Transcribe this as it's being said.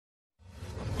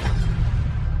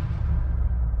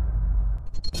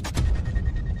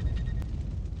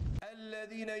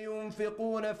الذين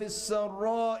ينفقون في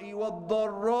السراء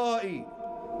والضراء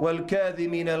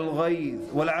والكاظمين الغيظ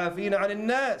والعافين عن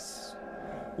الناس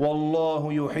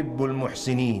والله يحب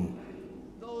المحسنين.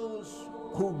 Those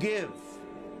who give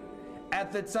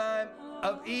at the time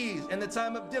of ease and the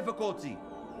time of difficulty,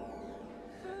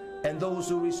 and those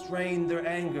who restrain their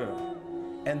anger,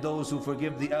 and those who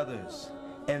forgive the others,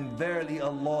 and verily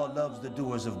Allah loves the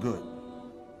doers of good.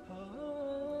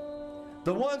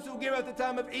 The ones who give at the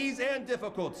time of ease and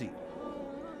difficulty,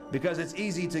 because it's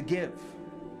easy to give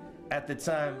at the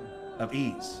time of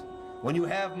ease when you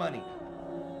have money,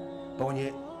 but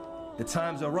when the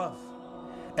times are rough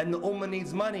and the ummah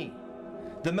needs money,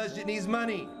 the masjid needs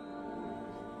money,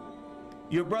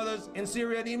 your brothers in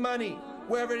Syria need money,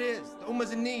 wherever it is, the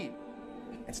ummah's in need.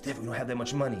 It's difficult, you don't have that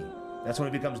much money. That's when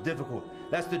it becomes difficult.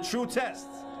 That's the true test.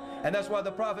 And that's why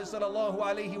the Prophet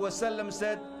ﷺ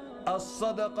said,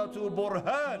 as-sadaqatu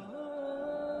burhan,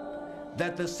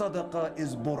 that the sadaqah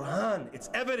is burhan,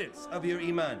 it's evidence of your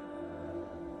iman.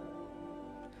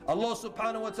 Allah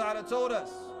subhanahu wa ta'ala told us,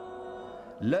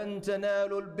 لَن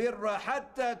تَنَالُوا الْبِرَّ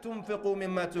حَتَّى تُنْفِقُوا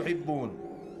مِمَّا تُحِبُّونَ,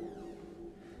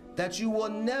 that you will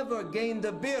never gain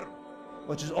the bir,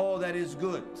 which is all that is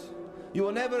good. You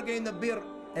will never gain the bir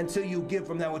until you give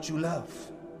from that which you love.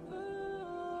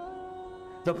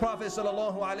 The Prophet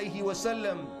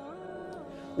ﷺ,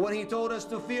 when he told us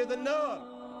to fear the nar,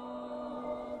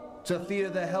 to fear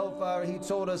the hellfire, he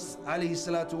told us alayhi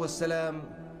salatu wassalam,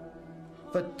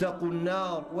 فَاتَّقُوا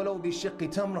النَّارِ وَلَوْ بِشِقِّ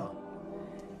تَمْرَةٍ,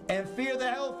 and fear the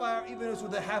hellfire even if it's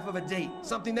with the half of a date,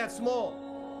 something that small.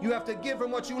 You have to give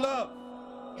from what you love.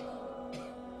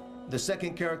 The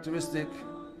second characteristic,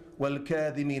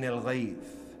 وَالْكَاذِمِينَ الْغَيْظِ,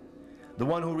 the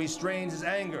one who restrains his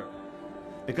anger.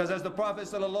 Because as the Prophet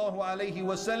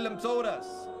ﷺ told us,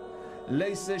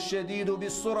 لَيْسَ الشَّدِيدُ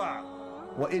بِالسُّرْعَةِ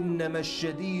وَإِنَّمَا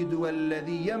الشَّدِيدُ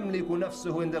وَالَّذِي يَمْلِكُ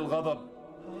نَفْسَهُ عِنْدَ الْغَضَبِ,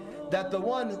 that the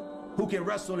one who can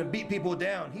wrestle and beat people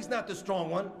down, he's not the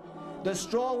strong one. The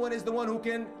strong one is the one who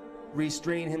can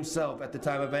restrain himself at the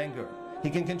time of anger. He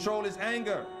can control his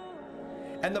anger.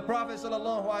 And the Prophet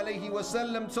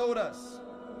ﷺ told us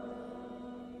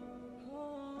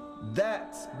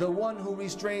that the one who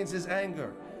restrains his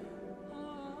anger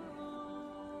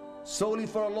solely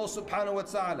for Allah subhanahu wa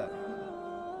ta'ala,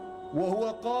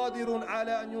 وَهُوَ قَادِرٌ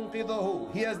عَلَىٰ أَن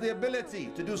يُنْقِذَهُ, he has the ability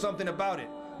to do something about it,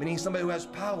 meaning he's somebody who has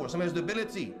power, somebody who has the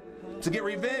ability to get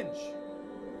revenge,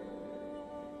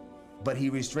 but he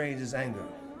restrains his anger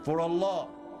for Allah.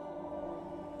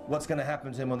 What's going to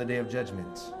happen to him on the day of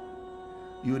judgment?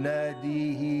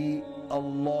 يُنَادِيهِ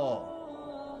Allah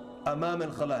أَمَامَ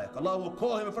الْخَلَائِقِ, Allah will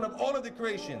call him in front of all of the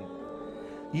creation.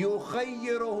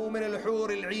 يُخَيِّرُهُ مِنَ الْحُورِ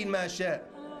الْعِينِ مَا شَاءَ,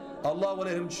 Allah will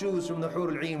let him choose from the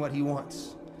Hur al-Ain what he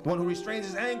wants. The one who restrains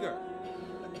his anger.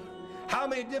 How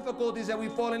many difficulties have we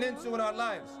fallen into in our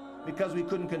lives because we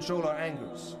couldn't control our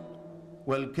angers?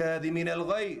 وَالْكَاذِمِينَ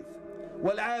الْغَيْظِ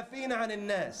وَالْعَافِينَ عَنِ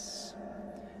النَّاسِ,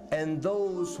 and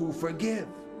those who forgive.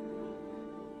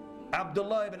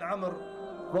 Abdullah ibn Amr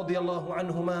radiyallahu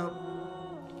anhuma,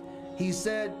 he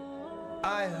said,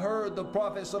 I heard the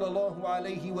Prophet sallallahu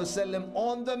alayhi wasallam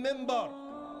on the minbar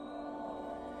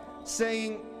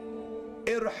saying,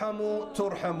 irhamu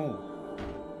turhamu,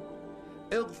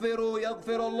 ighfiru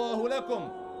yaghfir Allahu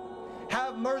lakum,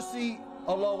 have mercy,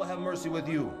 Allah will have mercy with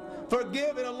you.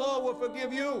 Forgive and Allah will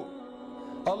forgive you.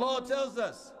 Allah tells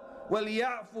us,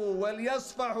 وَلْيَعْفُوا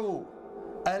وَلْيَصْفَحُوا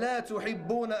أَلَا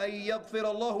تُحِبُّونَ أَن يَغْفِرَ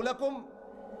اللَّهُ لَكُمْ,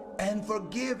 and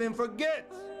forgive and forget.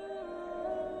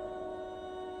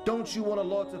 Don't you want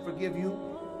Allah to forgive you?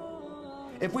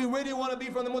 If we really want to be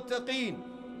from the muttaqeen,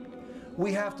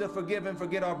 we have to forgive and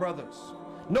forget our brothers.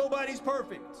 Nobody's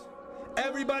perfect.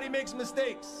 Everybody makes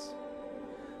mistakes.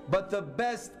 But the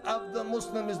best of the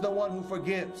Muslim is the one who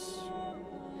forgives.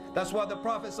 That's why the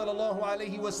Prophet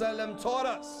ﷺ taught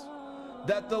us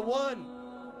that the one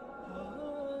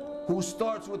who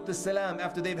starts with the salam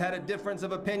after they've had a difference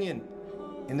of opinion,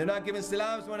 and they're not giving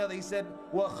salams to one another, he said,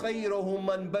 وَخَيْرُهُمْ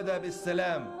مَنْ بَدَى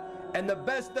بِالسَّلَامِ, and the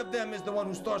best of them is the one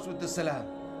who starts with the salam.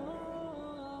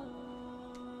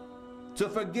 To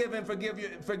forgive and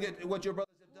forget what your brother